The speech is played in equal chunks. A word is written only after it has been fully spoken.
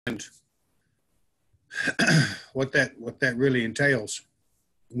what that really entails,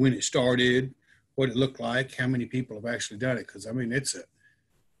 when it started, what it looked like, how many people have actually done it. Because I mean,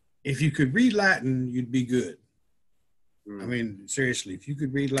 if you could read Latin, you'd be good. I mean, seriously, if you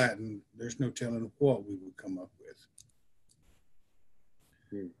could read Latin, there's no telling what we would come up with.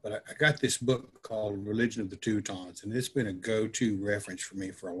 But I got this book called Religion of the Teutons, and it's been a go-to reference for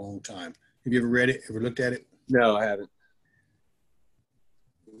me for a long time. Have you ever read it? Ever looked at it? No, I haven't.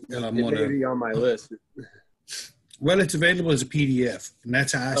 Well, it may be on my list. Well, it's available as a PDF, and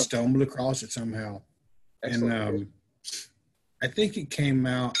that's how I stumbled across it somehow. Excellent. And I think it came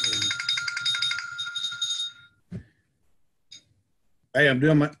out. Hey, I'm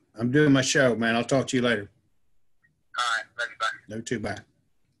doing my show, man. I'll talk to you later. All right, love you, bye. No, too bad.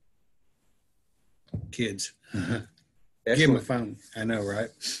 Kids. Give him a phone. I know, right?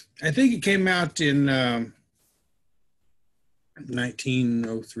 I think it came out in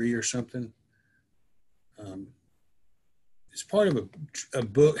 1903 or something. It's part of a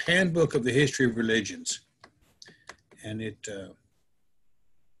book, handbook of the history of religions, and it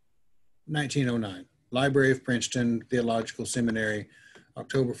 1909, Library of Princeton Theological Seminary,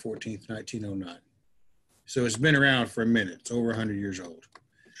 October 14th, 1909. So it's been around for a minute. It's over 100 years old.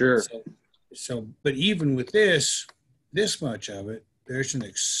 Sure. So, but even with this much of it, there's an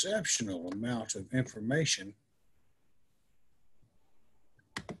exceptional amount of information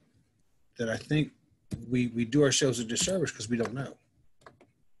that I think we do ourselves a disservice because we don't know.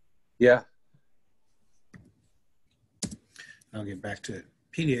 Yeah. I'll get back to it.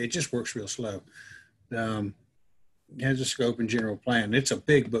 PDF, it just works real slow. It has a scope and general plan. It's a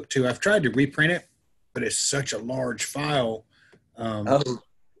big book too. I've tried to reprint it, but it's such a large file. I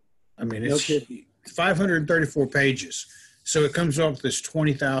mean, it's 534 pages. So it comes off this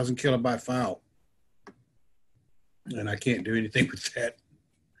 20,000 kilobyte file. And I can't do anything with that.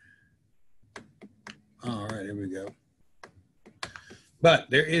 All right, here we go. But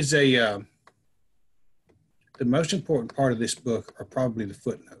there is the most important part of this book are probably the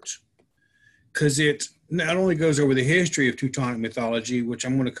footnotes, because it not only goes over the history of Teutonic mythology, which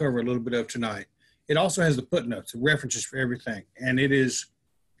I'm going to cover a little bit of tonight, it also has the footnotes, the references for everything. And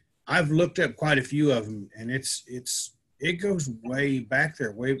I've looked up quite a few of them, and it goes way back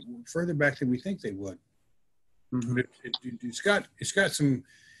there, way further back than we think they would. Mm-hmm. It's got some.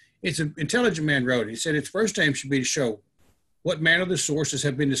 It's an intelligent man wrote it. He said its first aim should be to show what manner the sources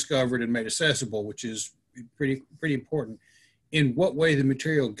have been discovered and made accessible, which is pretty important. In what way the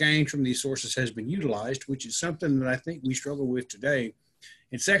material gained from these sources has been utilized, which is something that I think we struggle with today.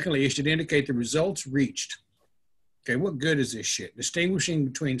 And secondly, it should indicate the results reached. Okay, what good is this shit? Distinguishing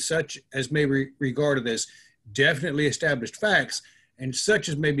between such as may be regarded as definitely established facts and such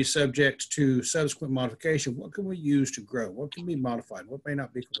as may be subject to subsequent modification. What can we use to grow? What can be modified? What may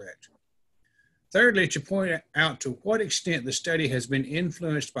not be correct? Thirdly, it should point out to what extent the study has been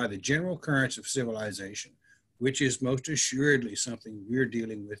influenced by the general currents of civilization, which is most assuredly something we're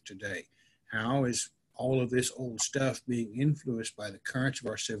dealing with today. How is all of this old stuff being influenced by the currents of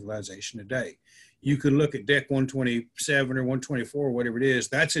our civilization today? You could look at Deck 127 or 124, whatever it is,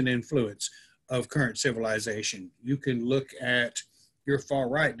 that's an influence of current civilization. You can look at your far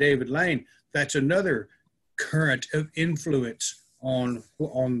right, David Lane, that's another current of influence on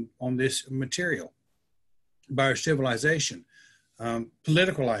this material by our civilization.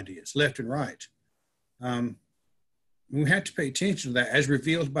 Political ideas, left and right. We have to pay attention to that as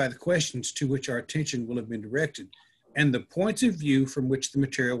revealed by the questions to which our attention will have been directed and the points of view from which the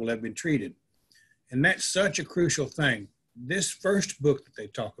material will have been treated. And that's such a crucial thing. This first book that they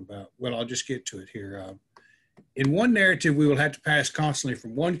talk about, well, I'll just get to it here. In one narrative, we will have to pass constantly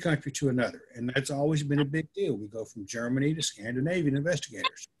from one country to another, and that's always been a big deal. We go from Germany to Scandinavian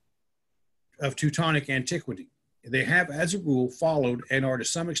investigators of Teutonic antiquity. They have, as a rule, followed and are to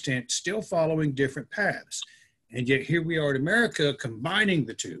some extent still following different paths. And yet here we are in America combining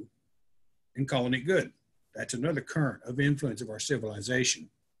the two and calling it good. That's another current of influence of our civilization.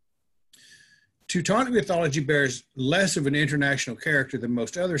 Teutonic mythology bears less of an international character than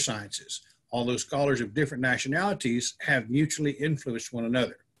most other sciences, although scholars of different nationalities have mutually influenced one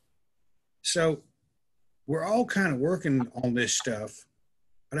another. So we're all kind of working on this stuff,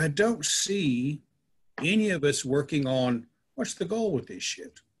 but I don't see any of us working on what's the goal with this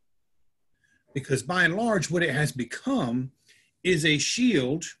shit. Because by and large, what it has become is a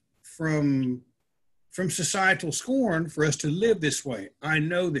shield from societal scorn for us to live this way. I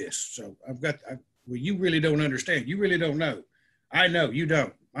know this, so well, you really don't understand. You really don't know. I know, you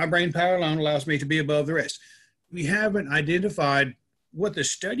don't. My brain power alone allows me to be above the rest. We haven't identified what the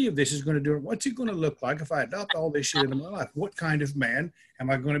study of this is going to do. What's it going to look like if I adopt all this shit into my life? What kind of man am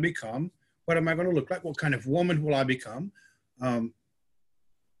I going to become? What am I going to look like? What kind of woman will I become?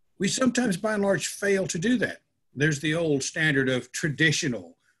 We sometimes, by and large, fail to do that. There's the old standard of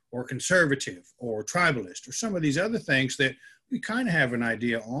traditional or conservative or tribalist or some of these other things that we kind of have an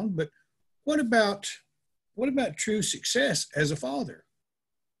idea on. But what about true success as a father?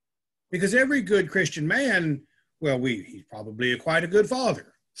 Because every good Christian man, well, he's probably quite a good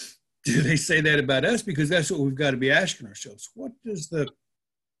father. Do they say that about us? Because that's what we've got to be asking ourselves. What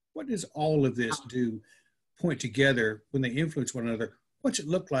does all of this do, point together when they influence one another? What's it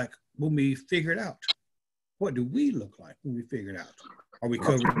look like when we figure it out? What do we look like when we figure it out? Are we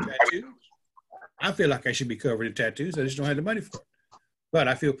covered in tattoos? I feel like I should be covered in tattoos. I just don't have the money for it. But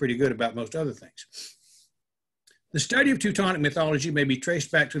I feel pretty good about most other things. The study of Teutonic mythology may be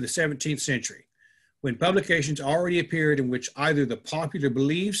traced back to the 17th century, when publications already appeared in which either the popular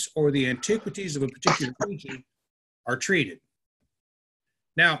beliefs or the antiquities of a particular region are treated.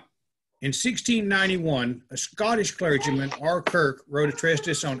 Now, in 1691, a Scottish clergyman, R. Kirk, wrote a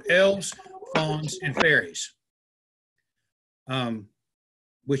treatise on elves, fauns, and fairies,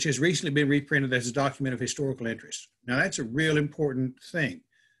 which has recently been reprinted as a document of historical interest. Now, that's a real important thing.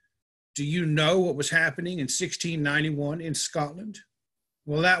 Do you know what was happening in 1691 in Scotland?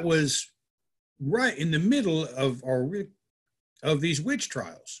 Well, that was right in the middle of these witch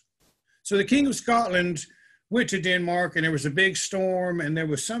trials. So the King of Scotland went to Denmark, and there was a big storm, and there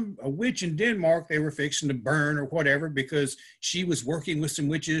was a witch in Denmark they were fixing to burn or whatever because she was working with some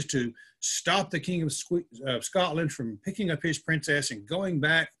witches to stop the King of Scotland from picking up his princess and going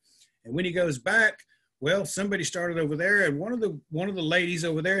back. And when he goes back, well, somebody started over there, and one of the ladies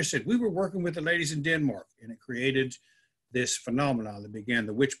over there said, "We were working with the ladies in Denmark," and it created this phenomenon that began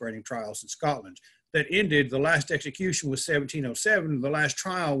the witch burning trials in Scotland. That ended. The last execution was 1707. The last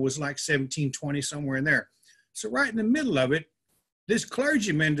trial was like 1720, somewhere in there. So right in the middle of it, this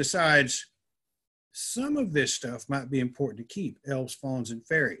clergyman decides some of this stuff might be important to keep, elves, fauns, and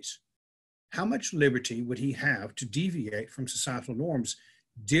fairies. How much liberty would he have to deviate from societal norms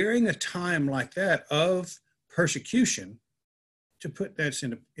during a time like that of persecution to put that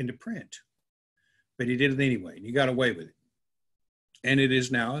into print? But he did it anyway, and he got away with it. And it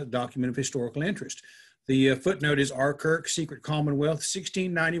is now a document of historical interest. The footnote is R. Kirk, Secret Commonwealth,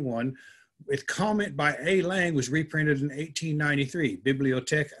 1691, with comment by A. Lang, was reprinted in 1893,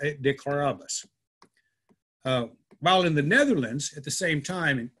 Bibliotheca Declarabus. While in the Netherlands, at the same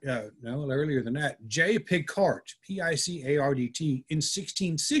time, earlier than that, J. Picard, Picardt, in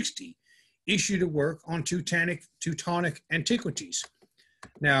 1660, issued a work on Teutonic antiquities.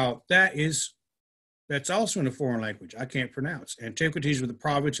 Now, that's also in a foreign language I can't pronounce. Antiquities were the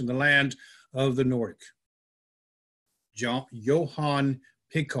province and the land of the Nordic. Johann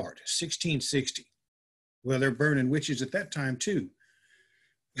Picard, 1660. Well, they're burning witches at that time too.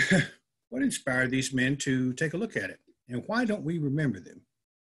 What inspired these men to take a look at it? And why don't we remember them?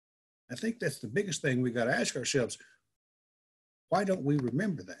 I think that's the biggest thing we got to ask ourselves. Why don't we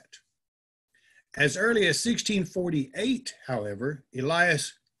remember that? As early as 1648, however,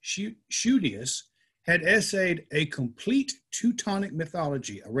 Elias Schudius had essayed a complete Teutonic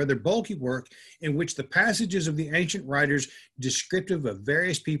mythology, a rather bulky work in which the passages of the ancient writers descriptive of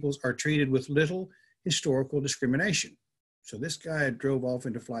various peoples are treated with little historical discrimination. So this guy drove off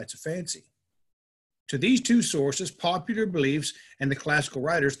into flights of fancy. To these two sources, popular beliefs and the classical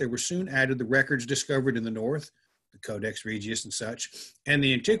writers, there were soon added the records discovered in the north, the Codex Regius and such, and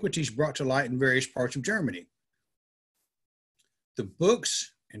the antiquities brought to light in various parts of Germany. The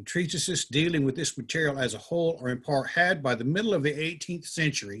books and treatises dealing with this material as a whole or in part had, by the middle of the 18th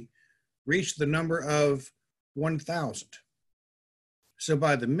century, reached the number of 1,000. So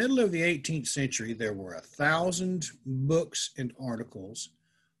by the middle of the 18th century, there were 1,000 books and articles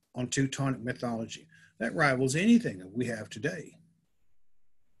on Teutonic mythology. That rivals anything that we have today.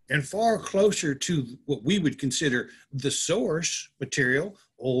 And far closer to what we would consider the source material,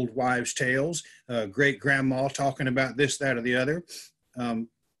 old wives' tales, great grandma talking about this, that, or the other,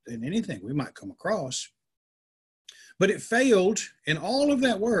 than anything we might come across. But it failed, in all of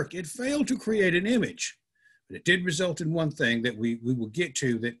that work, it failed to create an image. But it did result in one thing that we will get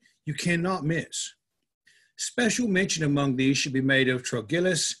to that you cannot miss. Special mention among these should be made of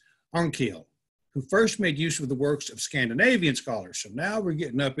Trogilus Arnkiel, who first made use of the works of Scandinavian scholars. So now we're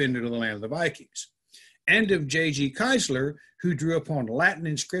getting up into the land of the Vikings. And of J.G. Keisler, who drew upon Latin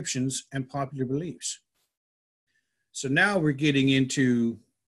inscriptions and popular beliefs. So now we're getting into,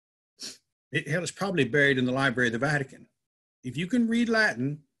 it's probably buried in the Library of the Vatican. If you can read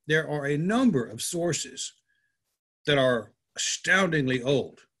Latin, there are a number of sources that are astoundingly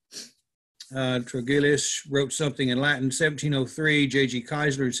old. Tregillis wrote something in Latin 1703, J.G.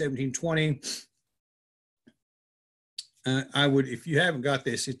 Keisler in 1720. I would, if you haven't got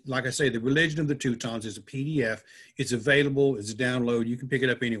this, like I say, The Religion of the Teutons is a PDF. It's available. It's a download. You can pick it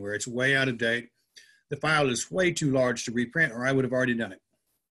up anywhere. It's way out of date. The file is way too large to reprint, or I would have already done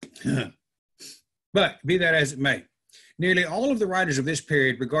it. But be that as it may, nearly all of the writers of this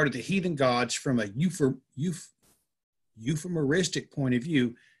period regarded the heathen gods from a euphemistic point of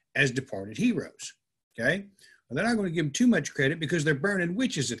view as departed heroes. Okay? Well, they're not going to give them too much credit because they're burning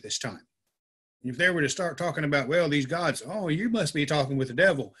witches at this time. If they were to start talking about, well, these gods, oh, you must be talking with the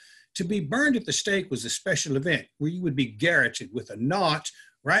devil. To be burned at the stake was a special event where you would be garroted with a knot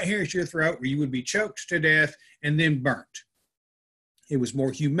right here at your throat, where you would be choked to death and then burnt. It was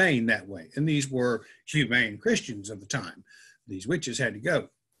more humane that way. And these were humane Christians of the time. These witches had to go.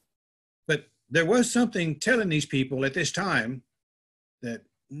 But there was something telling these people at this time that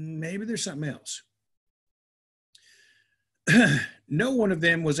maybe there's something else. No one of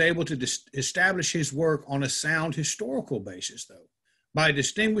them was able to establish his work on a sound historical basis, though, by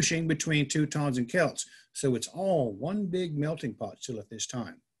distinguishing between Teutons and Celts. So it's all one big melting pot still at this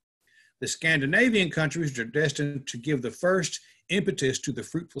time. The Scandinavian countries are destined to give the first impetus to the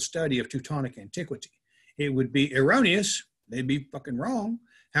fruitful study of Teutonic antiquity. It would be erroneous, they'd be fucking wrong,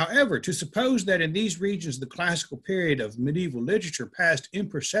 however, to suppose that in these regions the classical period of medieval literature passed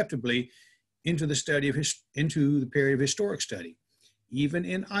imperceptibly into the period of historic study. Even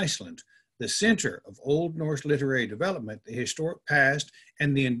in Iceland, the center of Old Norse literary development, the historic past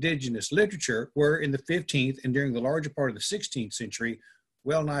and the indigenous literature were in the 15th and during the larger part of the 16th century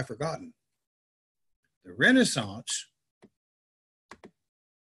well nigh forgotten. The Renaissance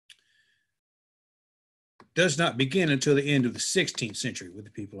does not begin until the end of the 16th century with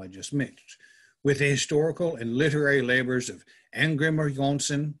the people I just mentioned, with the historical and literary labors of Angrimr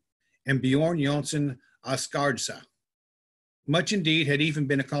Jonsson and Bjorn Jonsson Asgardsa. Much indeed had even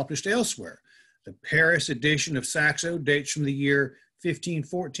been accomplished elsewhere. The Paris edition of Saxo dates from the year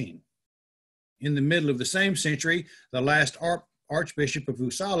 1514. In the middle of the same century, the last Archbishop of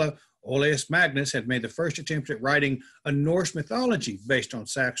Uppsala, Olaus Magnus, had made the first attempt at writing a Norse mythology based on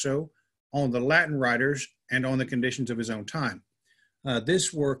Saxo, on the Latin writers, and on the conditions of his own time.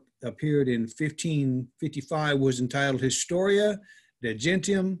 This work appeared in 1555, was entitled Historia de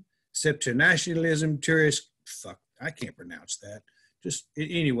Gentium Septenationalism Turis. Fuck, I can't pronounce that. Just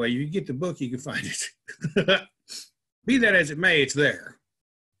anyway, you get the book, you can find it. Be that as it may, it's there.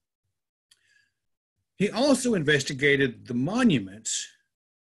 He also investigated the monuments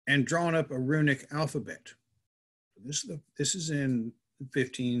and drawn up a runic alphabet. This is in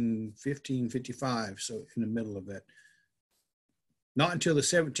 1555, so in the middle of it. Not until the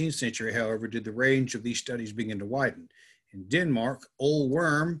 17th century, however, did the range of these studies begin to widen. In Denmark, Ole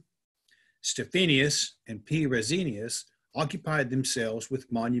Worm, Stephanius, and P. Resenius occupied themselves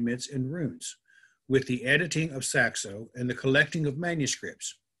with monuments and runes, with the editing of Saxo and the collecting of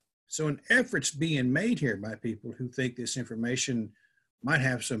manuscripts. So an effort's being made here by people who think this information might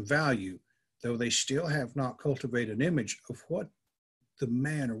have some value, though they still have not cultivated an image of what the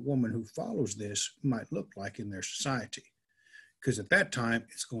man or woman who follows this might look like in their society. Because at that time,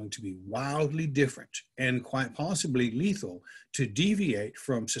 it's going to be wildly different and quite possibly lethal to deviate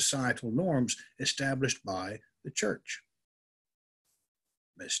from societal norms established by the church.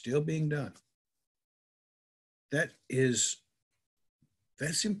 But it's still being done. That's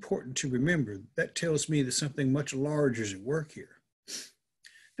important to remember. That tells me that something much larger is at work here.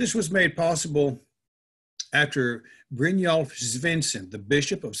 This was made possible after Brynjolf Svensson, the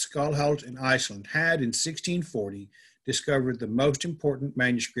Bishop of Skalholt in Iceland, had in 1640 discovered the most important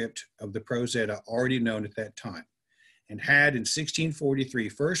manuscript of the Prose Edda already known at that time, and had in 1643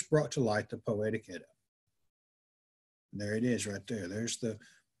 first brought to light the Poetic Edda. And there it is right there. There's the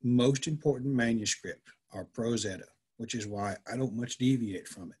most important manuscript, our Prose Edda, which is why I don't much deviate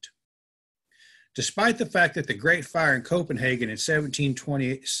from it. Despite the fact that the Great Fire in Copenhagen in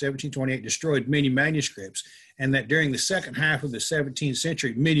 1728 destroyed many manuscripts, and that during the second half of the 17th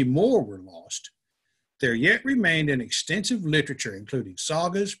century many more were lost, there yet remained an extensive literature, including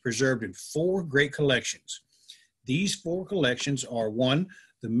sagas, preserved in 4 great collections. These 4 collections are: 1,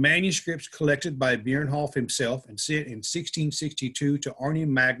 the manuscripts collected by Bjørnhof himself and sent in 1662 to Arne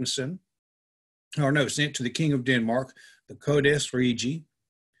Magnusson, sent to the King of Denmark, the Codex Regi.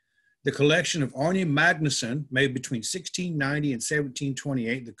 The collection of Arne Magnusson, made between 1690 and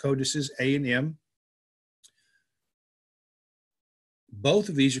 1728, the Codices A and M. Both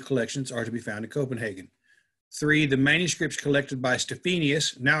of these collections are to be found in Copenhagen. 3, the manuscripts collected by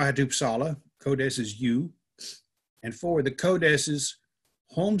Stephanius, now at Uppsala, Codices U. And 4, the codices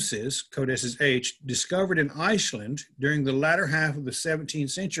Holmeses, codices H, discovered in Iceland during the latter half of the 17th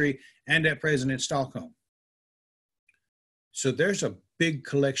century and at present in Stockholm. So there's a big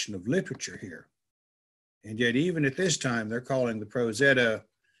collection of literature here. And yet even at this time, they're calling the Prose Edda,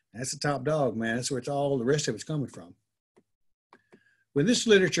 that's the top dog, man. That's where it's all the rest of it's coming from. When this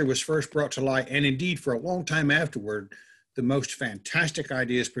literature was first brought to light, and indeed for a long time afterward, the most fantastic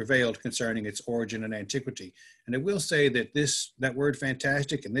ideas prevailed concerning its origin and antiquity. And I will say that that word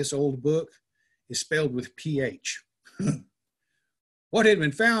fantastic in this old book is spelled with PH. What had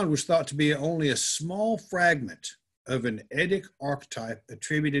been found was thought to be only a small fragment of an Eddic archetype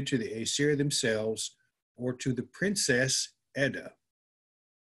attributed to the Aesir themselves or to the Princess Edda.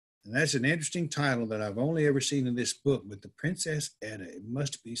 And that's an interesting title that I've only ever seen in this book, but the Princess Edda, it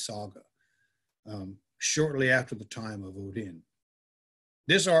must be saga, shortly after the time of Odin.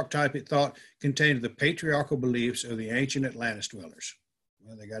 This archetype, it thought, contained the patriarchal beliefs of the ancient Atlantis dwellers.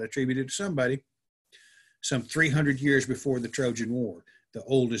 Well, they got attributed to somebody. Some 300 years before the Trojan War, the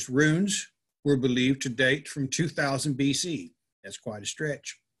oldest runes were believed to date from 2000 BC. That's quite a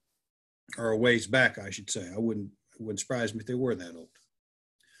stretch, or a ways back, I should say. It wouldn't surprise me if they were that old.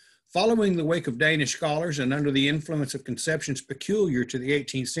 Following the wake of Danish scholars and under the influence of conceptions peculiar to the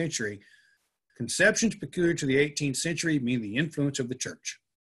 18th century, conceptions peculiar to the 18th century mean the influence of the church,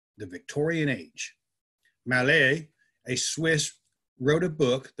 the Victorian age. Mallet, a Swiss, wrote a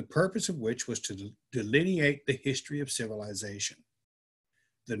book, the purpose of which was to delineate the history of civilization.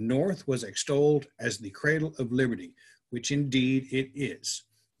 The North was extolled as the cradle of liberty, which indeed it is.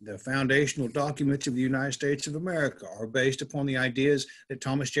 The foundational documents of the United States of America are based upon the ideas that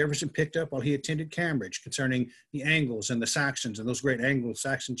Thomas Jefferson picked up while he attended Cambridge concerning the Angles and the Saxons and those great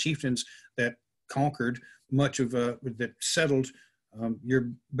Anglo-Saxon chieftains that conquered much of, that settled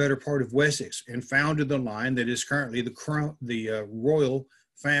your better part of Wessex and founded the line that is currently the royal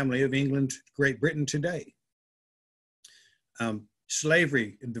family of England, Great Britain today.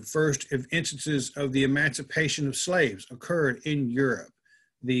 Slavery, the first of instances of the emancipation of slaves occurred in Europe.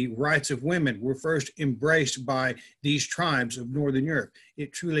 The rights of women were first embraced by these tribes of Northern Europe.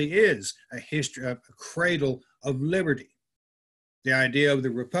 It truly is a history, a cradle of liberty. The idea of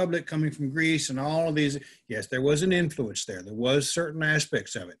the Republic coming from Greece and all of these, yes, there was an influence there. There was certain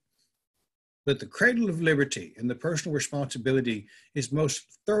aspects of it. But the cradle of liberty and the personal responsibility is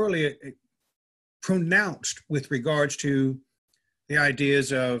most thoroughly pronounced with regards to the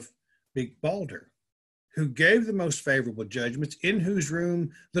ideas of Big Balder, who gave the most favorable judgments, in whose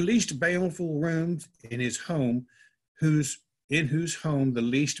room the least baleful rooms in his home, in whose home the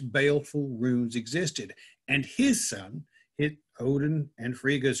least baleful runes existed. And his son, Odin and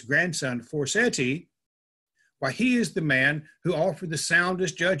Frigga's grandson, Forseti, why, he is the man who offered the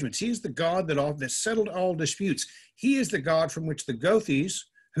soundest judgments. He is the God that settled all disputes. He is the God from which the Gothes,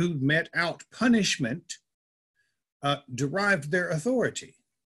 who met out punishment, derived their authority.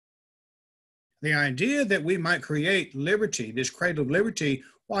 The idea that we might create liberty, this cradle of liberty,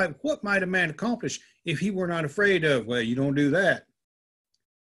 why, what might a man accomplish if he were not afraid of, well, you don't do that?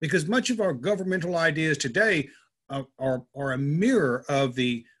 Because much of our governmental ideas today are a mirror of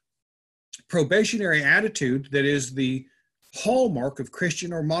the probationary attitude that is the hallmark of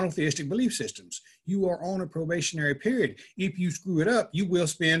Christian or monotheistic belief systems. You are on a probationary period. If you screw it up, you will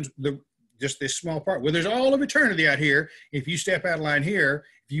spend just this small part. Well, there's all of eternity out here. If you step out of line here,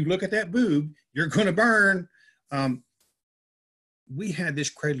 if you look at that boob, you're going to burn. We had this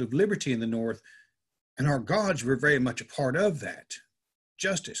cradle of liberty in the North, and our gods were very much a part of that.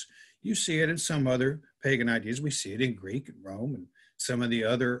 Justice. You see it in some other pagan ideas. We see it in Greek and Rome and some of the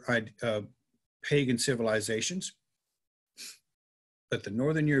other pagan civilizations. But the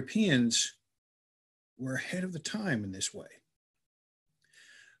Northern Europeans were ahead of the time in this way.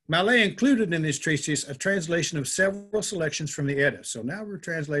 Mallet included in this treatise a translation of several selections from the Eddas. So now we're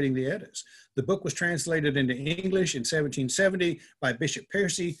translating the Eddas. The book was translated into English in 1770 by Bishop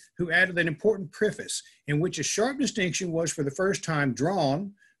Percy, who added an important preface in which a sharp distinction was for the first time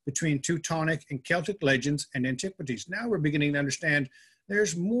drawn between Teutonic and Celtic legends and antiquities. Now we're beginning to understand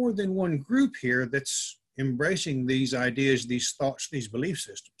there's more than one group here that's embracing these ideas, these thoughts, these belief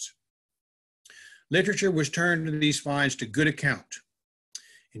systems. Literature was turned to these finds to good account.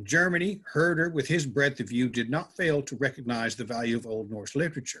 In Germany, Herder, with his breadth of view, did not fail to recognize the value of Old Norse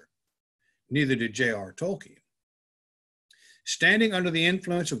literature. Neither did J.R. Tolkien. Standing under the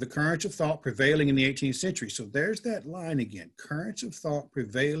influence of the currents of thought prevailing in the 18th century. So there's that line again, currents of thought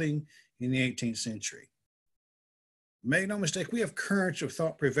prevailing in the 18th century. Make no mistake, we have currents of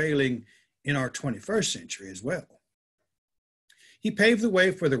thought prevailing in our 21st century as well. He paved the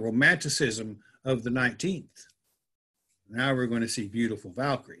way for the romanticism of the 19th. Now we're going to see beautiful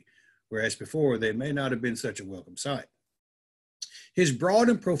Valkyrie, whereas before they may not have been such a welcome sight. His broad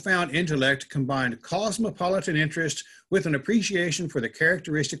and profound intellect combined cosmopolitan interest with an appreciation for the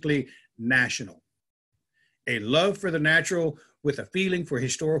characteristically national, a love for the natural with a feeling for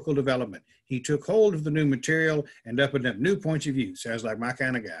historical development. He took hold of the new material and opened up new points of view. Sounds like my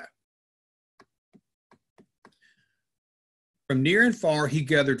kind of guy. From near and far, he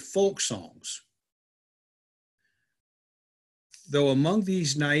gathered folk songs. Though among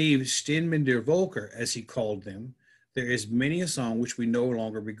these naive Stimmen der Volker, as he called them, there is many a song which we no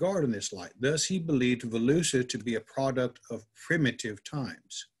longer regard in this light. Thus, he believed Velusa to be a product of primitive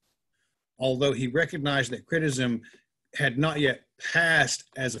times. Although he recognized that criticism had not yet passed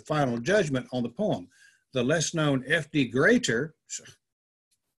as a final judgment on the poem, the less-known F.D. Greater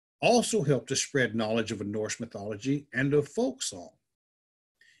also helped to spread knowledge of a Norse mythology and of folk song.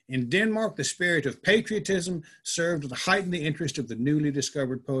 In Denmark, the spirit of patriotism served to heighten the interest of the newly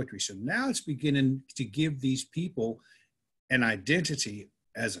discovered poetry. So now it's beginning to give these people an identity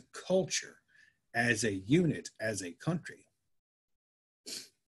as a culture, as a unit, as a country.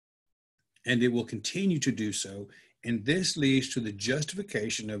 And it will continue to do so. And this leads to the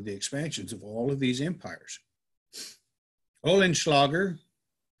justification of the expansions of all of these empires. Oehlenschläger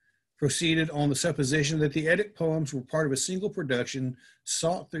proceeded on the supposition that the Eddic poems were part of a single production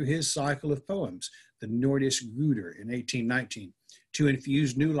sought through his cycle of poems, the Nordisk Guder in 1819, to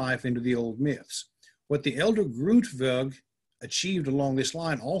infuse new life into the old myths. What the elder Grundtvig achieved along this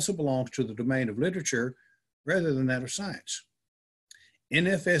line also belongs to the domain of literature rather than that of science.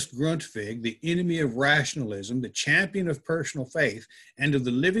 N.F.S. Grundtvig, the enemy of rationalism, the champion of personal faith, and of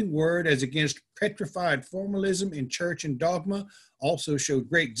the living word as against petrified formalism in church and dogma, also showed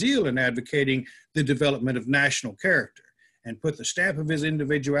great zeal in advocating the development of national character and put the stamp of his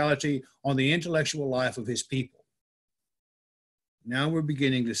individuality on the intellectual life of his people. Now we're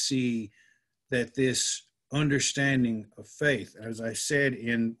beginning to see that this understanding of faith, as I said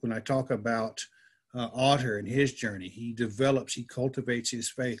when I talk about Otter and his journey, he cultivates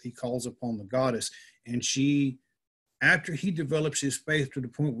his faith, he calls upon the goddess, and after he develops his faith to the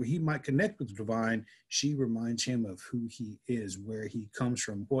point where he might connect with the divine, she reminds him of who he is, where he comes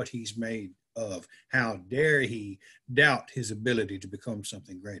from, what he's made of. How dare he doubt his ability to become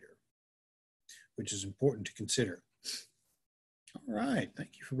something greater, which is important to consider. All right,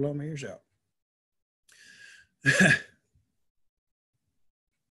 thank you for blowing my ears out.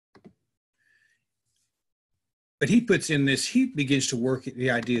 But he begins to work the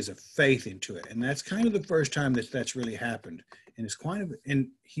ideas of faith into it. And that's kind of the first time that's really happened. And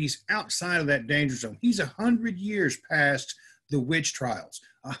he's outside of that danger zone. He's 100 years past the witch trials,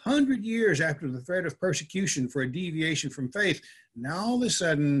 100 years after the threat of persecution for a deviation from faith. Now all of a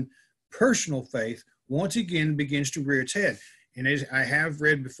sudden, personal faith once again begins to rear its head. And as I have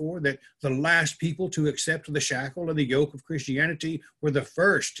read before, that the last people to accept the shackle and the yoke of Christianity were the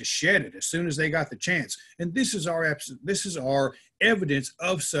first to shed it as soon as they got the chance. And this is our evidence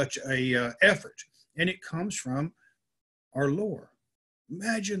of such a effort. And it comes from our lore.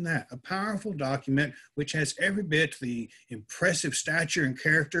 Imagine that, a powerful document which has every bit the impressive stature and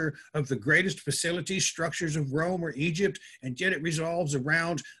character of the greatest facilities, structures of Rome or Egypt, and yet it revolves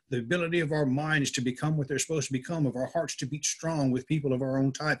around the ability of our minds to become what they're supposed to become, of our hearts to beat strong with people of our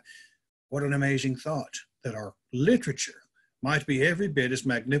own type. What an amazing thought that our literature might be every bit as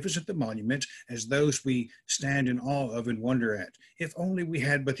magnificent a monument as those we stand in awe of and wonder at. If only we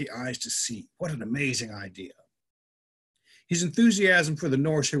had but the eyes to see. What an amazing idea. His enthusiasm for the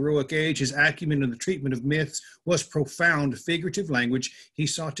Norse heroic age, his acumen in the treatment of myths was profound figurative language he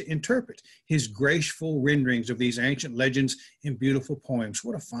sought to interpret. His graceful renderings of these ancient legends in beautiful poems.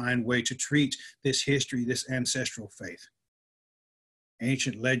 What a fine way to treat this history, this ancestral faith.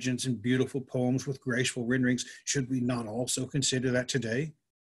 Ancient legends and beautiful poems with graceful renderings. Should we not also consider that today?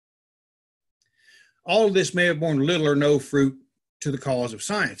 All of this may have borne little or no fruit to the cause of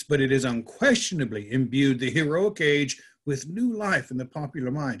science, but it has unquestionably imbued the heroic age with new life in the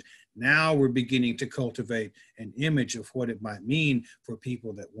popular mind. Now we're beginning to cultivate an image of what it might mean for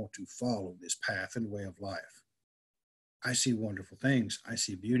people that want to follow this path and way of life. I see wonderful things. I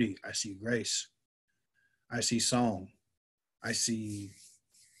see beauty. I see grace. I see song. I see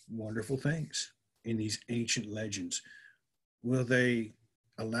wonderful things in these ancient legends. Will they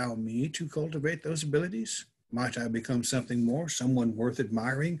allow me to cultivate those abilities? Might I become something more, someone worth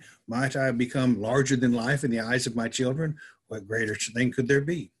admiring? Might I become larger than life in the eyes of my children? What greater thing could there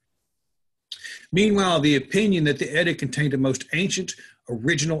be? Meanwhile, the opinion that the Edda contained a most ancient,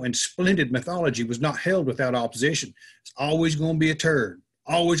 original, and splendid mythology was not held without opposition. It's always going to be a turd.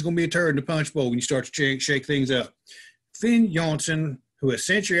 Always going to be a turd in the punch bowl when you start to shake things up. Finn Janssen, who a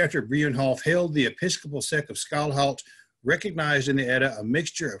century after Bryan held the Episcopal sect of Skalholt, recognized in the Edda a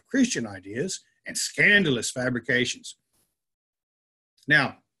mixture of Christian ideas and scandalous fabrications.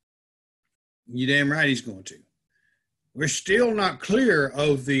 Now, you damn right he's going to. We're still not clear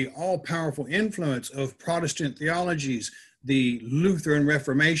of the all-powerful influence of Protestant theologies, the Lutheran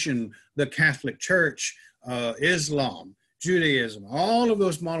Reformation, the Catholic Church, Islam, Judaism, all of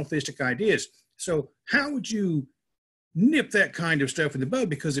those monotheistic ideas. So how would you nip that kind of stuff in the bud?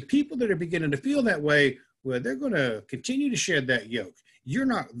 Because the people that are beginning to feel that way, well, they're going to continue to shed that yoke. You're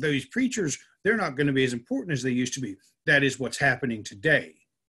not, those preachers, they're not going to be as important as they used to be. That is what's happening today.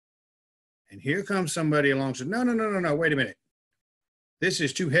 And here comes somebody along and says, no, wait a minute. This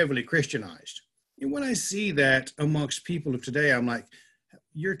is too heavily Christianized. And when I see that amongst people of today, I'm like,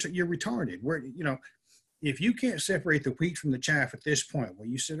 you're retarded. If you can't separate the wheat from the chaff at this point, where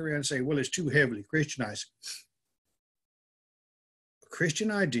you sit around and say, well, it's too heavily Christianized. A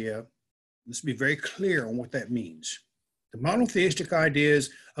Christian idea, let's be very clear on what that means. The monotheistic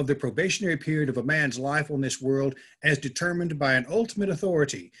ideas of the probationary period of a man's life on this world as determined by an ultimate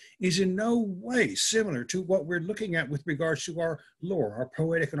authority is in no way similar to what we're looking at with regards to our lore, our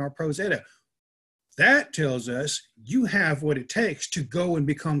poetic and our prose edda. That tells us you have what it takes to go and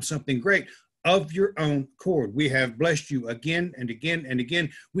become something great of your own accord. We have blessed you again and again and again.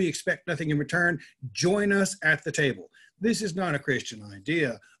 We expect nothing in return. Join us at the table. This is not a Christian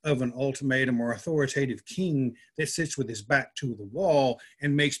idea of an ultimatum or authoritative king that sits with his back to the wall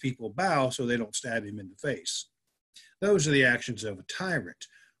and makes people bow so they don't stab him in the face. Those are the actions of a tyrant.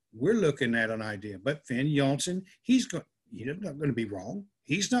 We're looking at an idea, but Finn Janssen, he's not going to be wrong.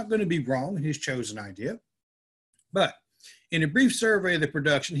 He's not going to be wrong in his chosen idea. But in a brief survey of the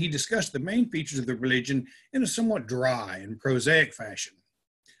production, he discussed the main features of the religion in a somewhat dry and prosaic fashion.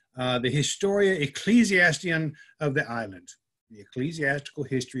 The Historia Ecclesiastian of the island, the ecclesiastical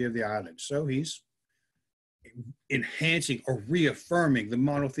history of the island. So he's enhancing or reaffirming the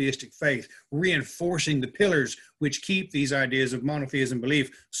monotheistic faith, reinforcing the pillars which keep these ideas of monotheism belief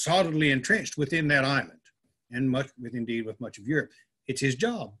solidly entrenched within that island, and with much of Europe. It's his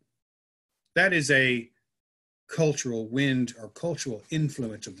job. That is a cultural wind or cultural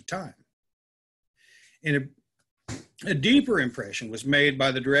influence of the time. In a deeper impression was made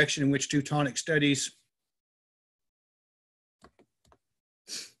by the direction in which Teutonic studies,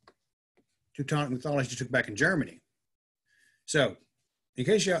 Teutonic mythology took back in Germany. So, in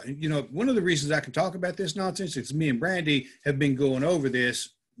case one of the reasons I can talk about this nonsense is me and Brandy have been going over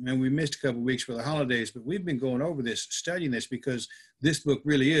this, and we missed a couple of weeks for the holidays, but we've been going over this, studying this, because this book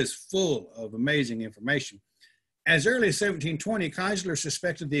really is full of amazing information. As early as 1720, Keisler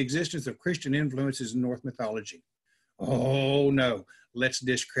suspected the existence of Christian influences in Norse mythology. Oh no, let's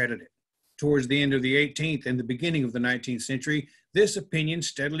discredit it. Towards the end of the 18th and the beginning of the 19th century, this opinion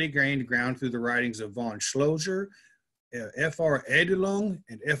steadily gained ground through the writings of von Schlosser, F.R. Edelung,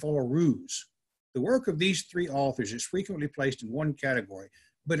 and F.R. Roos. The work of these three authors is frequently placed in one category,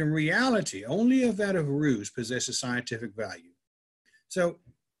 but in reality, only of that of Roos possesses scientific value. So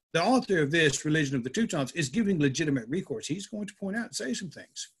the author of this, Religion of the Teutons, is giving legitimate recourse. He's going to point out and say some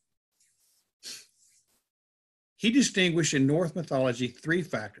things. He distinguished in Norse mythology three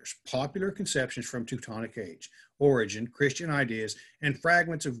factors: popular conceptions from Teutonic age, origin, Christian ideas, and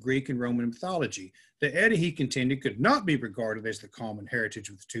fragments of Greek and Roman mythology. The Edda, he contended, could not be regarded as the common heritage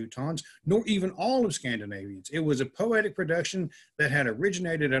of the Teutons, nor even all of Scandinavians. It was a poetic production that had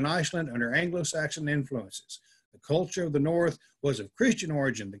originated in Iceland under Anglo-Saxon influences. The culture of the North was of Christian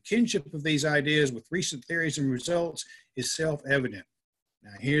origin. The kinship of these ideas with recent theories and results is self-evident.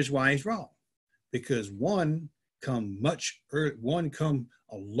 Now, here's why he's wrong. Because one come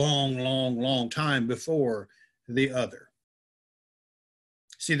a long time before the other.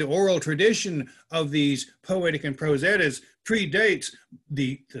 See, the oral tradition of these poetic and prose eddas predates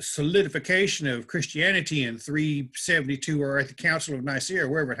the solidification of Christianity in 372 or at the Council of Nicaea, or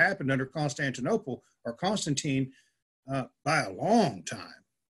wherever it happened under Constantinople or Constantine, by a long time.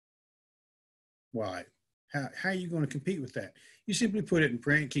 Why? How are you going to compete with that? You simply put it in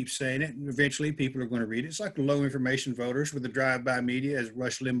print, keep saying it, and eventually people are going to read it. It's like the low information voters with the drive-by media, as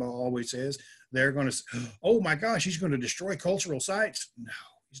Rush Limbaugh always says. They're going to say, oh my gosh, he's going to destroy cultural sites. No,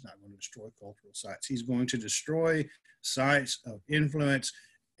 he's not going to destroy cultural sites. He's going to destroy sites of influence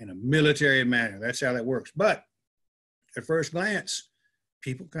in a military manner. That's how that works. But at first glance,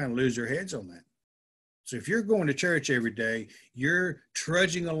 people kind of lose their heads on that. So if you're going to church every day, you're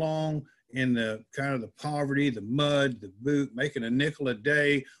trudging along in the kind of the poverty, the mud, the boot, making a nickel a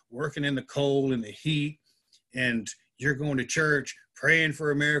day, working in the cold and the heat, and you're going to church praying for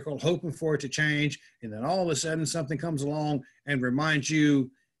a miracle, hoping for it to change, and then all of a sudden something comes along and reminds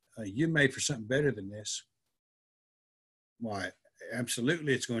you, you're made for something better than this. Why,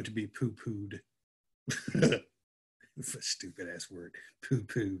 absolutely it's going to be poo-pooed. Stupid ass word,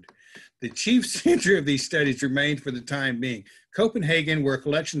 poo-pooed. The chief center of these studies remained for the time being Copenhagen, where a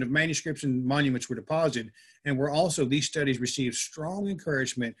collection of manuscripts and monuments were deposited, and where also these studies received strong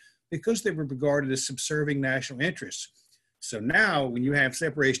encouragement because they were regarded as subserving national interests. So now when you have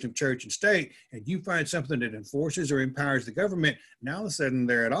separation of church and state and you find something that enforces or empowers the government, now all of a sudden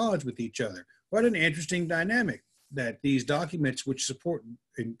they're at odds with each other. What an interesting dynamic that these documents which support,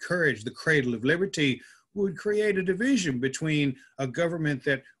 encourage the cradle of liberty would create a division between a government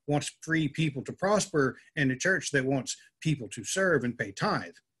that wants free people to prosper and a church that wants people to serve and pay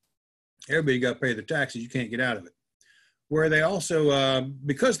tithe. Everybody got to pay their taxes. You can't get out of it. Where they also,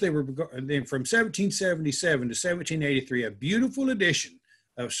 because they were from 1777 to 1783, a beautiful edition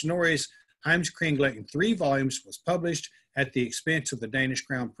of Snorri's Heimskringla in 3 volumes was published at the expense of the Danish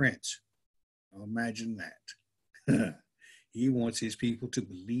crown prince. Well, imagine that. He wants his people to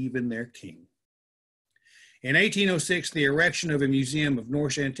believe in their king. In 1806, the erection of a museum of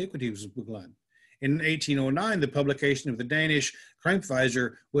Norse antiquities was begun. In 1809, the publication of the Danish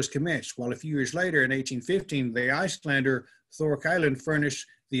Krimtviser was commenced, while a few years later, in 1815, the Icelander Thorkilden furnished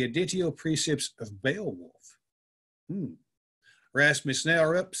the Editio Precepts of Beowulf. Rasmus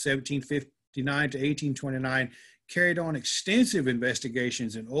Snerup, 1759 to 1829, carried on extensive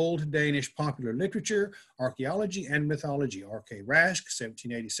investigations in Old Danish popular literature, archaeology, and mythology. R.K. Rask,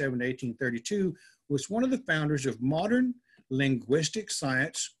 1787 to 1832, was one of the founders of modern linguistic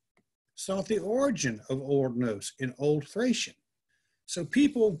science, sought the origin of Old Norse in Old Thracian. So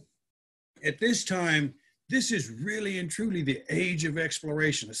people at this time, this is really and truly the age of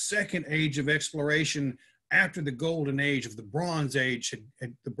exploration, a second age of exploration after the golden age of the Bronze Age.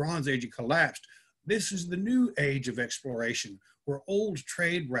 The Bronze Age had collapsed. This is the new age of exploration where old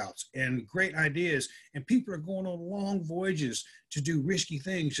trade routes and great ideas and people are going on long voyages to do risky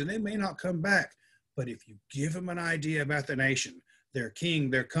things and they may not come back. But if you give them an idea about the nation, their king,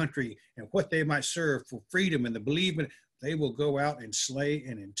 their country, and what they might serve for freedom and the believement, they will go out and slay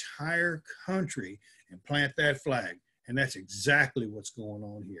an entire country and plant that flag. And that's exactly what's going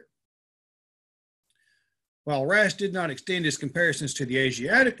on here. While Rask did not extend his comparisons to the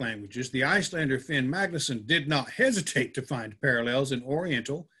Asiatic languages, the Icelander Finn Magnusson did not hesitate to find parallels in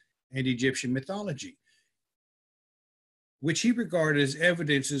Oriental and Egyptian mythology, which he regarded as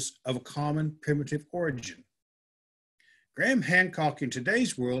evidences of a common primitive origin. Graham Hancock in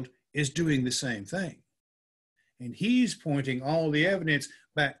today's world is doing the same thing. And he's pointing all the evidence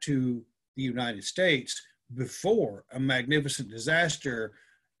back to the United States before a magnificent disaster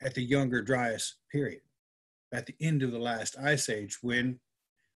at the Younger Dryas period, at the end of the last ice age, when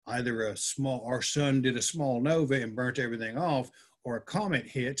either our sun did a small nova and burnt everything off, or a comet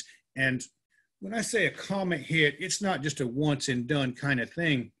hit. And when I say a comet hit, it's not just a once and done kind of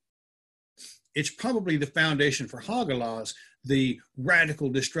thing. It's probably the foundation for Hagalaz, the radical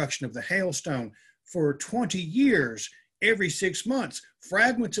destruction of the hailstone. For 20 years, every 6 months,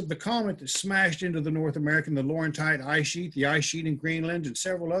 fragments of the comet that smashed into the North American, the Laurentide ice sheet, the ice sheet in Greenland, and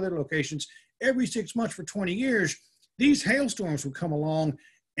several other locations, every 6 months for 20 years, these hailstorms would come along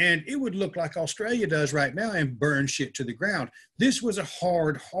and it would look like Australia does right now and burn shit to the ground. This was a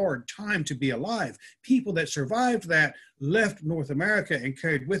hard, hard time to be alive. People that survived that left North America and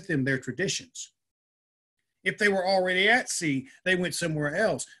carried with them their traditions. If they were already at sea, they went somewhere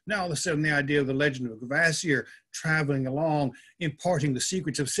else. Now all of a sudden the idea of the legend of Kvasir traveling along, imparting the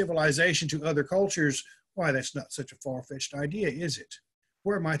secrets of civilization to other cultures, why, that's not such a far-fetched idea, is it?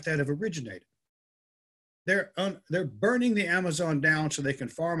 Where might that have originated? They're burning the Amazon down so they can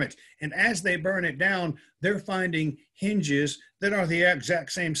farm it. And as they burn it down, they're finding hinges that are the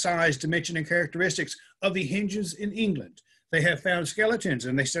exact same size, dimension, and characteristics of the hinges in England. They have found skeletons,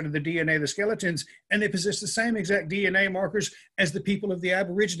 and they studied the DNA of the skeletons, and they possess the same exact DNA markers as the people of the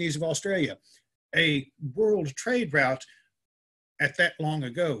Aborigines of Australia. A world trade route at that long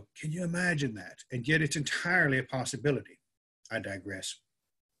ago. Can you imagine that? And yet it's entirely a possibility. I digress.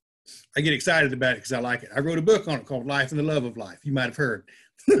 I get excited about it because I like it. I wrote a book on it called Life and the Love of Life. You might have heard.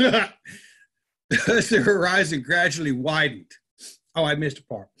 Thus, the horizon gradually widened. Oh, I missed a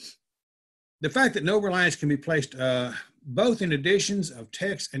part. The fact that no reliance can be placed both in editions of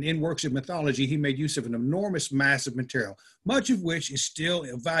text and in works of mythology, he made use of an enormous mass of material, much of which is still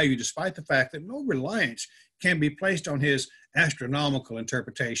of value despite the fact that no reliance can be placed on his astronomical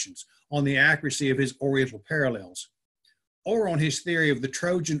interpretations, on the accuracy of his Oriental parallels, or on his theory of the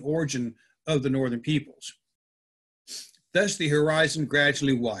Trojan origin of the northern peoples. Thus, the horizon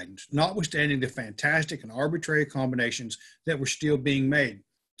gradually widened, notwithstanding the fantastic and arbitrary combinations that were still being made.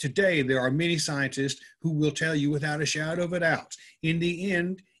 Today, there are many scientists who will tell you without a shadow of a doubt, in the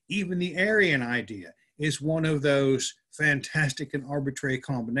end, even the Aryan idea is one of those fantastic and arbitrary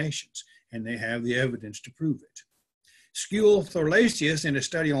combinations, and they have the evidence to prove it. Skule Thorlacius, in a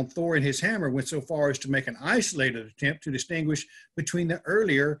study on Thor and his hammer, went so far as to make an isolated attempt to distinguish between the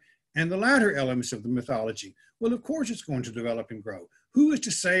earlier and the latter elements of the mythology. Well, of course it's going to develop and grow. Who is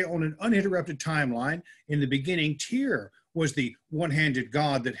to say on an uninterrupted timeline, in the beginning, Tyr was the one-handed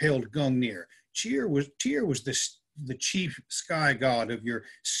god that held Gungnir. Tyr was the chief sky god of your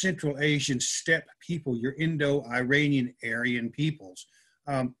Central Asian steppe people, your Indo-Iranian Aryan peoples.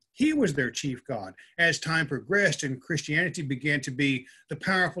 He was their chief god. As time progressed and Christianity began to be the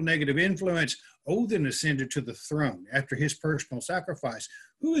powerful negative influence, Odin ascended to the throne after his personal sacrifice.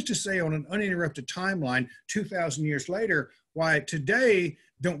 Who is to say on an uninterrupted timeline 2,000 years later, why today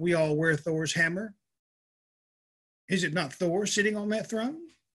don't we all wear Thor's hammer? Is it not Thor sitting on that throne?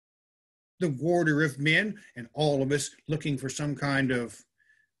 The warder of men, and all of us looking for some kind of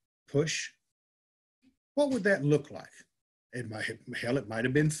push? What would that look like? It might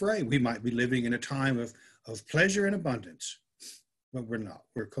have been Frey. We might be living in a time of pleasure and abundance, but we're not.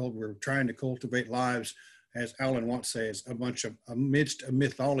 We're trying to cultivate lives, as Alan once says, amidst a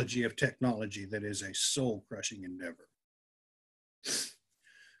mythology of technology that is a soul-crushing endeavor.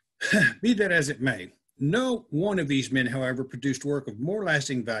 Be that as it may, no one of these men, however, produced work of more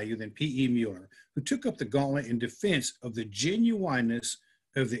lasting value than P.E. Mueller, who took up the gauntlet in defense of the genuineness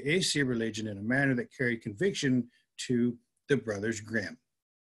of the Aesir religion in a manner that carried conviction to the brothers Grimm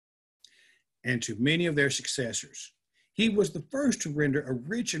and to many of their successors. He was the first to render a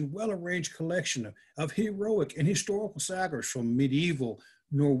rich and well-arranged collection of heroic and historical sagas from medieval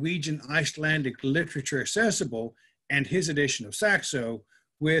Norwegian Icelandic literature accessible, and his edition of Saxo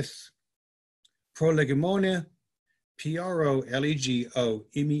with Prolegomena, Prolegomena,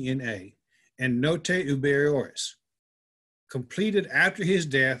 and Note Uberioris, completed after his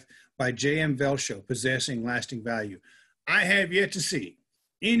death by J.M. Velsho, possessing lasting value. I have yet to see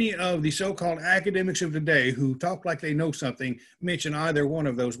any of the so-called academics of today who talk like they know something mention either one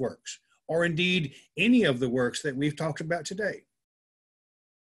of those works, or indeed any of the works that we've talked about today.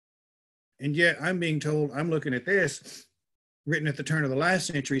 And yet I'm being told, I'm looking at this, written at the turn of the last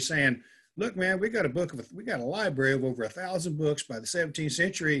century, saying, look, man, we got a library of over 1,000 books by the 17th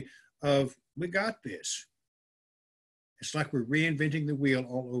century we got this. It's like we're reinventing the wheel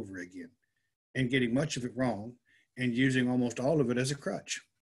all over again and getting much of it wrong and using almost all of it as a crutch.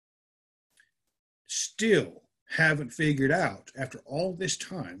 Still haven't figured out, after all this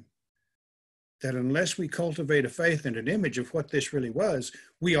time, that unless we cultivate a faith and an image of what this really was,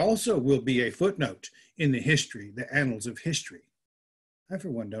 we also will be a footnote in the history, the annals of history. I, for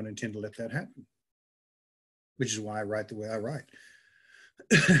one, don't intend to let that happen, which is why I write the way I write.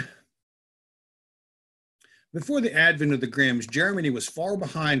 Before the advent of the Grimms, Germany was far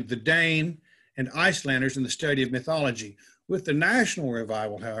behind the Dane and Icelanders in the study of mythology. With the national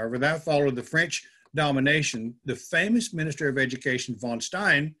revival, however, that followed the French domination, the famous Minister of Education, von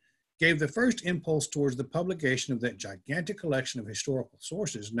Stein, gave the first impulse towards the publication of that gigantic collection of historical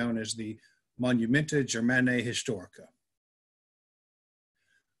sources known as the Monumenta Germanae Historica,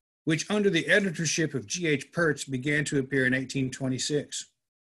 which under the editorship of G.H. Pertz began to appear in 1826.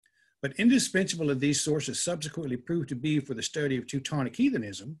 But indispensable of these sources subsequently proved to be for the study of Teutonic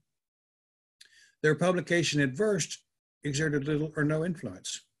heathenism, their publication at first exerted little or no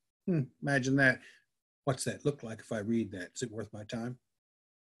influence. Imagine that. What's that look like if I read that? Is it worth my time?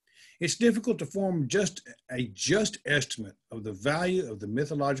 It's difficult to form just estimate of the value of the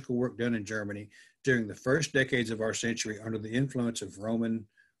mythological work done in Germany during the first decades of our century under the influence of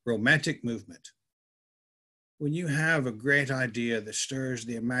Romantic movement. When you have a great idea that stirs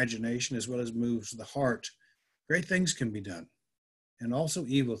the imagination as well as moves the heart, great things can be done, and also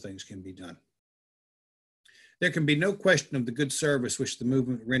evil things can be done. There can be no question of the good service which the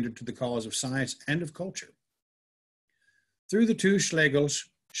movement rendered to the cause of science and of culture. Through the two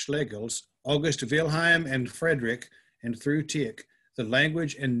Schlegels, August Wilhelm and Frederick, and through Tieck, the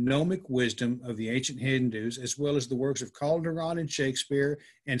language and gnomic wisdom of the ancient Hindus, as well as the works of Calderon and Shakespeare,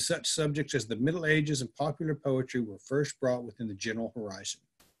 and such subjects as the Middle Ages and popular poetry were first brought within the general horizon.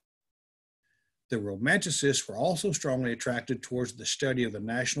 The Romanticists were also strongly attracted towards the study of the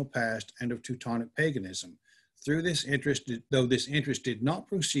national past and of Teutonic paganism. Though this interest did not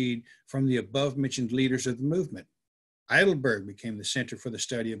proceed from the above-mentioned leaders of the movement. Heidelberg became the center for the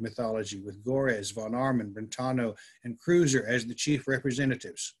study of mythology, with Gorez, von Arman, Brentano, and Kreuzer as the chief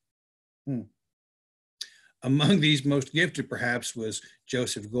representatives. Among these most gifted, perhaps, was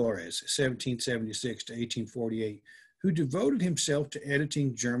Joseph Gores, 1776 to 1848, who devoted himself to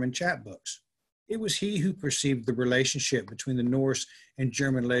editing German chapbooks. It was he who perceived the relationship between the Norse and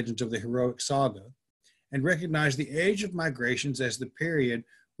German legends of the heroic saga and recognized the age of migrations as the period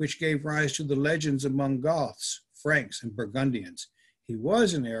which gave rise to the legends among Goths, Franks, and Burgundians. He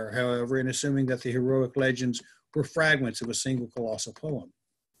was in error, however, in assuming that the heroic legends were fragments of a single colossal poem.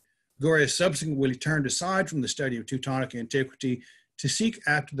 Gores subsequently turned aside from the study of Teutonic antiquity to seek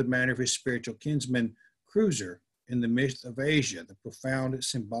after the manner of his spiritual kinsman, Cruiser, in the myth of Asia, the profound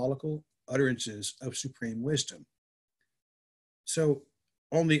symbolical utterances of supreme wisdom. So,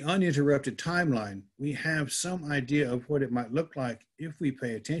 on the uninterrupted timeline, we have some idea of what it might look like if we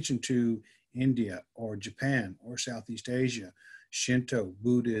pay attention to India or Japan or Southeast Asia, Shinto,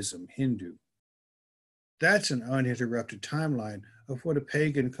 Buddhism, Hindu. That's an uninterrupted timeline of what a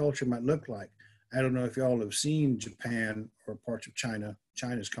pagan culture might look like. I don't know if y'all have seen Japan or parts of China.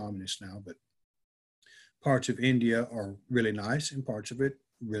 China's communist now, but parts of India are really nice and parts of it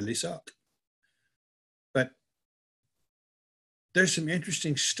really suck. But there's some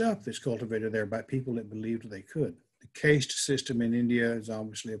interesting stuff that's cultivated there by people that believed they could. The caste system in India is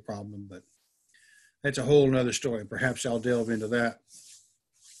obviously a problem, but that's a whole nother story. Perhaps I'll delve into that.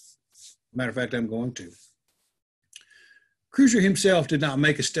 Matter of fact, I'm going to. Cruiser himself did not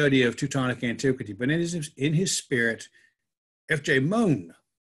make a study of Teutonic antiquity, but in his spirit, F.J. Mohn,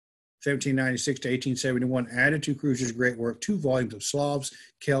 1796 to 1871, added to Cruiser's great work 2 volumes of Slavs,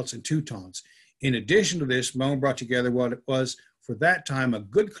 Celts, and Teutons. In addition to this, Mohn brought together what it was, for that time, a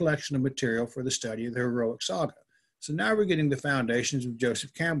good collection of material for the study of the heroic saga. So now we're getting the foundations of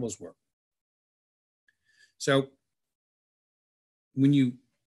Joseph Campbell's work. So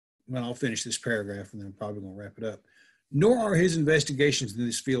I'll finish this paragraph and then I'm probably going to wrap it up. Nor are his investigations in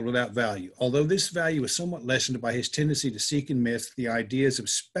this field without value, although this value is somewhat lessened by his tendency to seek in myths the ideas of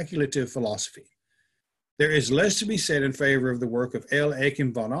speculative philosophy. There is less to be said in favor of the work of L.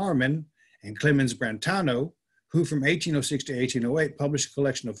 Achim von Arman and Clemens Brentano, who from 1806 to 1808 published a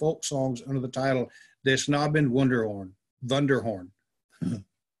collection of folk songs under the title Des Knaben Wunderhorn.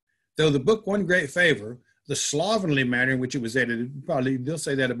 Though the book won great favor, the slovenly manner in which it was edited, probably they'll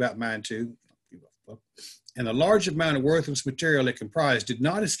say that about mine too, and the large amount of worthless material it comprised did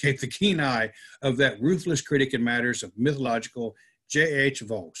not escape the keen eye of that ruthless critic in matters of mythological J.H.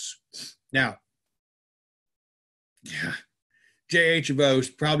 Vos. Now, J.H. Vos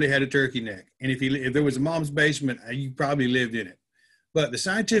probably had a turkey neck, and if there was a mom's basement, you probably lived in it. But the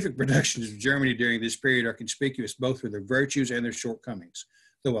scientific productions of Germany during this period are conspicuous both for their virtues and their shortcomings.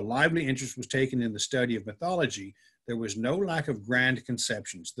 Though a lively interest was taken in the study of mythology, there was no lack of grand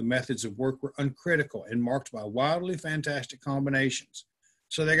conceptions. The methods of work were uncritical and marked by wildly fantastic combinations.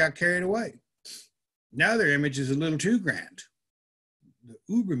 So they got carried away. Now their image is a little too grand. The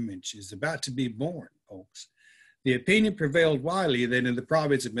Ubermensch is about to be born, folks. The opinion prevailed widely that in the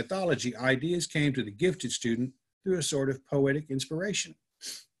province of mythology, ideas came to the gifted student through a sort of poetic inspiration.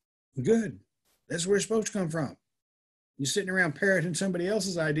 Good. That's where it's supposed to come from. You're sitting around parroting somebody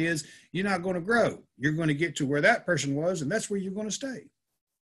else's ideas, you're not going to grow. You're going to get to where that person was, and that's where you're going to stay.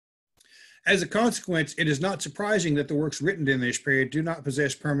 As a consequence, it is not surprising that the works written in this period do not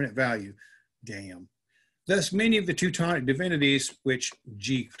possess permanent value. Damn. Thus, many of the Teutonic divinities which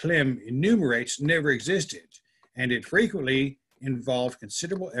G. Clem enumerates never existed, and it frequently involved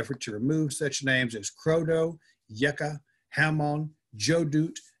considerable effort to remove such names as Crodo, Yeka, Hamon,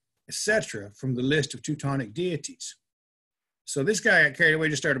 Jodut, etc. from the list of Teutonic deities. So this guy got carried away,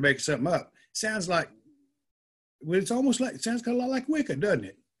 just started making something up. Sounds like, well, it's almost like, it sounds kind of like Wicca, doesn't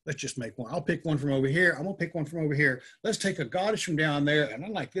it? Let's just make one. I'll pick one from over here. I'm going to pick one from over here. Let's take a goddess from down there, and I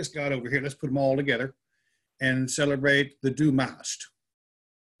like this god over here. Let's put them all together and celebrate the Dummast.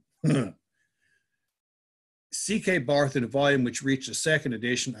 C.K. Barth, in a volume which reached a second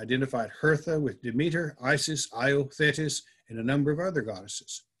edition, identified Hertha with Demeter, Isis, Io, Thetis, and a number of other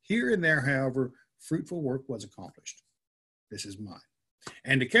goddesses. Here and there, however, fruitful work was accomplished. This is mine.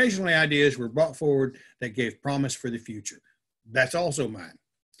 And occasionally ideas were brought forward that gave promise for the future. That's also mine.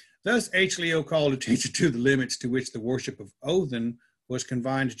 Thus, H. Leo called attention to the limits to which the worship of Odin was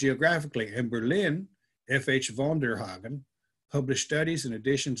confined geographically. In Berlin, F.H. von der Hagen published studies and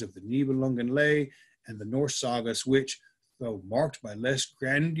editions of the Nibelungen and the Norse sagas, which, though marked by less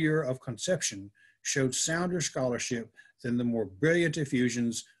grandeur of conception, showed sounder scholarship than the more brilliant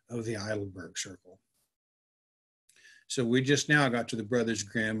effusions of the Heidelberg Circle. So we just now got to the brothers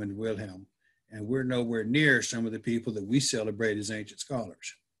Grimm and Wilhelm, and we're nowhere near some of the people that we celebrate as ancient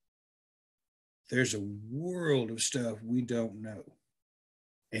scholars. There's a world of stuff we don't know.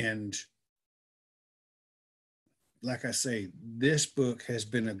 And like I say, this book has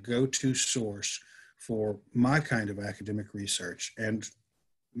been a go-to source for my kind of academic research. And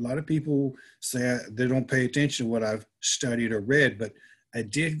a lot of people say they don't pay attention to what I've studied or read, but I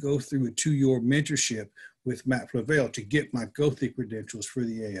did go through a 2-year mentorship with Matt Flavelle to get my Gothic credentials for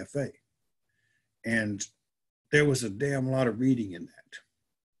the AFA. And there was a damn lot of reading in that.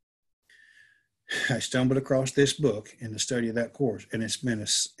 I stumbled across this book in the study of that course, and it's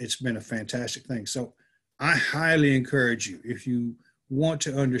been a fantastic thing. So I highly encourage you, if you want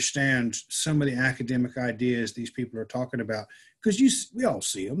to understand some of the academic ideas these people are talking about, because we all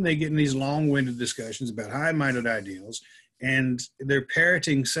see them. They get in these long-winded discussions about high-minded ideals, and they're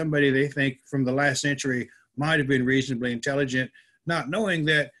parroting somebody they think from the last century might have been reasonably intelligent, not knowing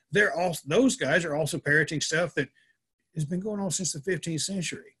that those guys are also parroting stuff that has been going on since the 15th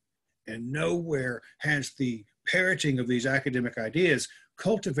century. And nowhere has the parroting of these academic ideas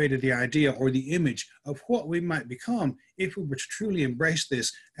cultivated the idea or the image of what we might become if we were to truly embrace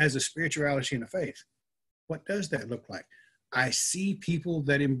this as a spirituality and a faith. What does that look like? I see people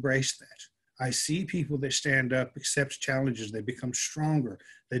that embrace that. I see people that stand up, accept challenges. They become stronger.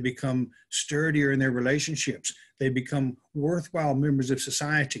 They become sturdier in their relationships. They become worthwhile members of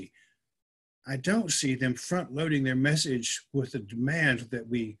society. I don't see them front loading their message with the demand that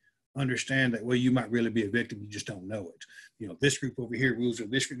we understand that, well, you might really be a victim, you just don't know it. You know, this group over here rules, or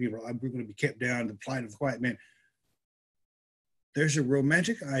this group, we're going to be kept down, the plight of the quiet man. There's a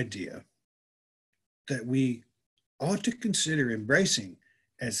romantic idea that we ought to consider embracing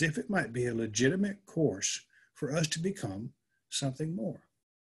as if it might be a legitimate course for us to become something more,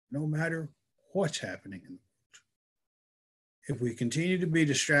 no matter what's happening in the world. If we continue to be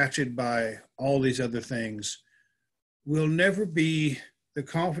distracted by all these other things, we'll never be the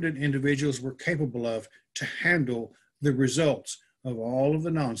confident individuals we're capable of to handle the results of all of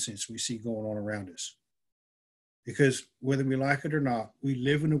the nonsense we see going on around us. Because whether we like it or not, we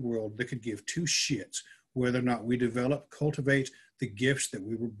live in a world that could give two shits whether or not we develop, cultivate the gifts that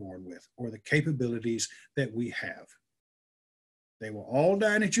we were born with or the capabilities that we have. They will all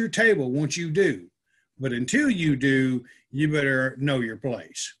dine at your table once you do, but until you do, you better know your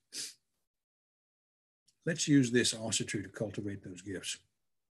place. Let's use this also to cultivate those gifts.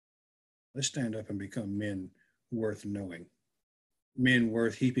 Let's stand up and become men worth knowing, men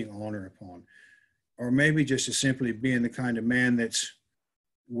worth heaping honor upon, or maybe just as simply being the kind of man that's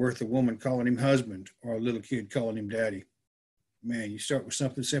worth a woman calling him husband or a little kid calling him daddy. Man, you start with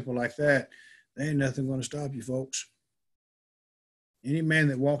something simple like that, there ain't nothing going to stop you, folks. Any man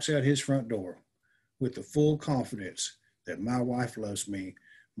that walks out his front door with the full confidence that my wife loves me,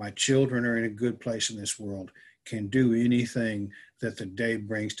 my children are in a good place in this world, can do anything that the day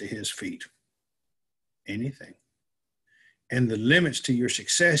brings to his feet. Anything. And the limits to your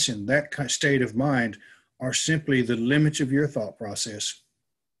success in that state of mind are simply the limits of your thought process.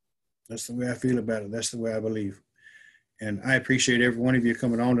 That's the way I feel about it. That's the way I believe. And I appreciate every one of you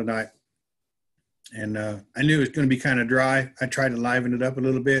coming on tonight. And I knew it was going to be kind of dry. I tried to liven it up a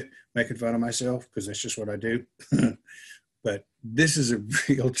little bit, making fun of myself, because that's just what I do. But this is a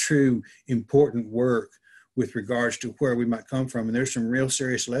real, true, important work with regards to where we might come from. And there's some real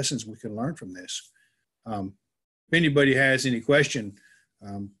serious lessons we can learn from this. If anybody has any question,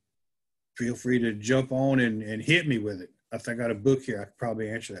 feel free to jump on and hit me with it. I think I got a book here. I could probably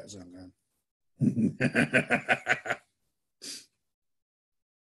answer that sometime.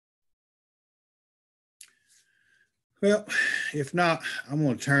 Well, if not, I'm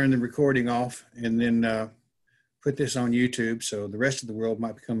going to turn the recording off and then put this on YouTube so the rest of the world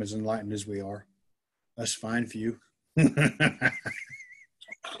might become as enlightened as we are. That's fine for you. Thank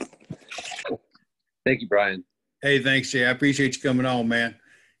you, Bryan. Hey, thanks, Jay. I appreciate you coming on, man.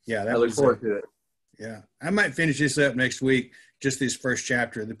 Yeah, I look forward to it. Yeah, I might finish this up next week, just this first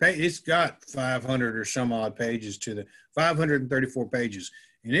chapter. It's got 500 or some odd pages to the 534 pages,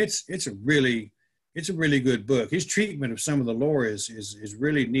 and it's a really good book. His treatment of some of the lore is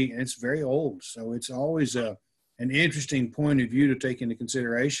really neat, and it's very old, so it's always an interesting point of view to take into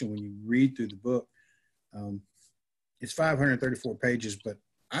consideration when you read through the book. It's 534 pages, but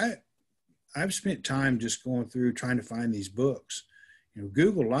I've spent time just going through trying to find these books. You know,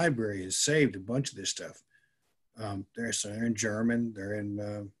 Google Library has saved a bunch of this stuff. They're in German, they're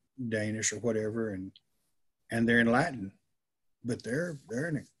in Danish or whatever, and they're in Latin, but they're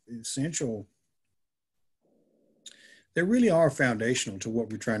an essential. They really are foundational to what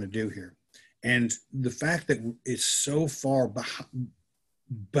we're trying to do here. And the fact that it's so far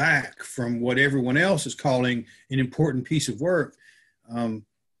back from what everyone else is calling an important piece of work,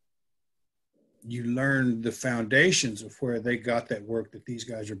 you learn the foundations of where they got that work that these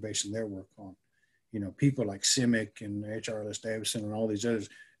guys are basing their work on. people like Simic and H.R.L.S. Davison and all these others,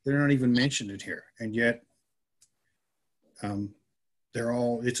 they're not even mentioned in here. And yet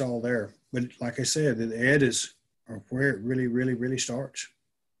it's all there. But like I said, the ed is where it really, really, really starts.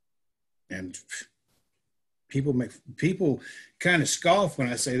 And people kind of scoff when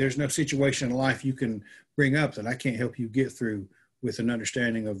I say there's no situation in life you can bring up that I can't help you get through with an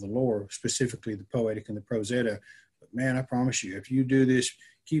understanding of the lore, specifically the poetic and the prose edda. But man, I promise you, if you do this,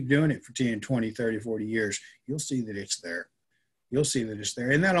 keep doing it for 10, 20, 30, 40 years, you'll see that it's there. You'll see that it's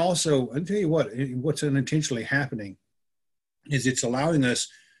there. And that also, I'll tell you what's unintentionally happening is it's allowing us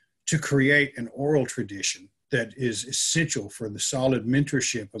to create an oral tradition that is essential for the solid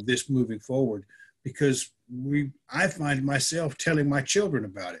mentorship of this moving forward, because I find myself telling my children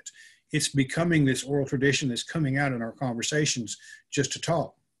about it. It's becoming this oral tradition that's coming out in our conversations just to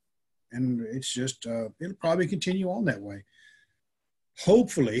talk. And it's just, it'll probably continue on that way.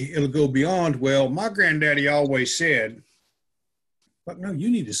 Hopefully it'll go beyond, well, my granddaddy always said, but no, you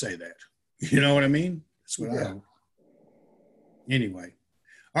need to say that. You know what I mean? That's what I hope. Anyway.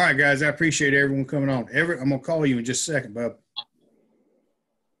 All right, guys, I appreciate everyone coming on. I'm going to call you in just a second, bub.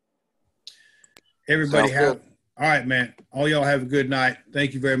 Everybody all right, man. All y'all have a good night.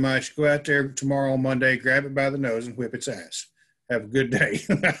 Thank you very much. Go out there tomorrow on Monday, grab it by the nose and whip its ass. Have a good day.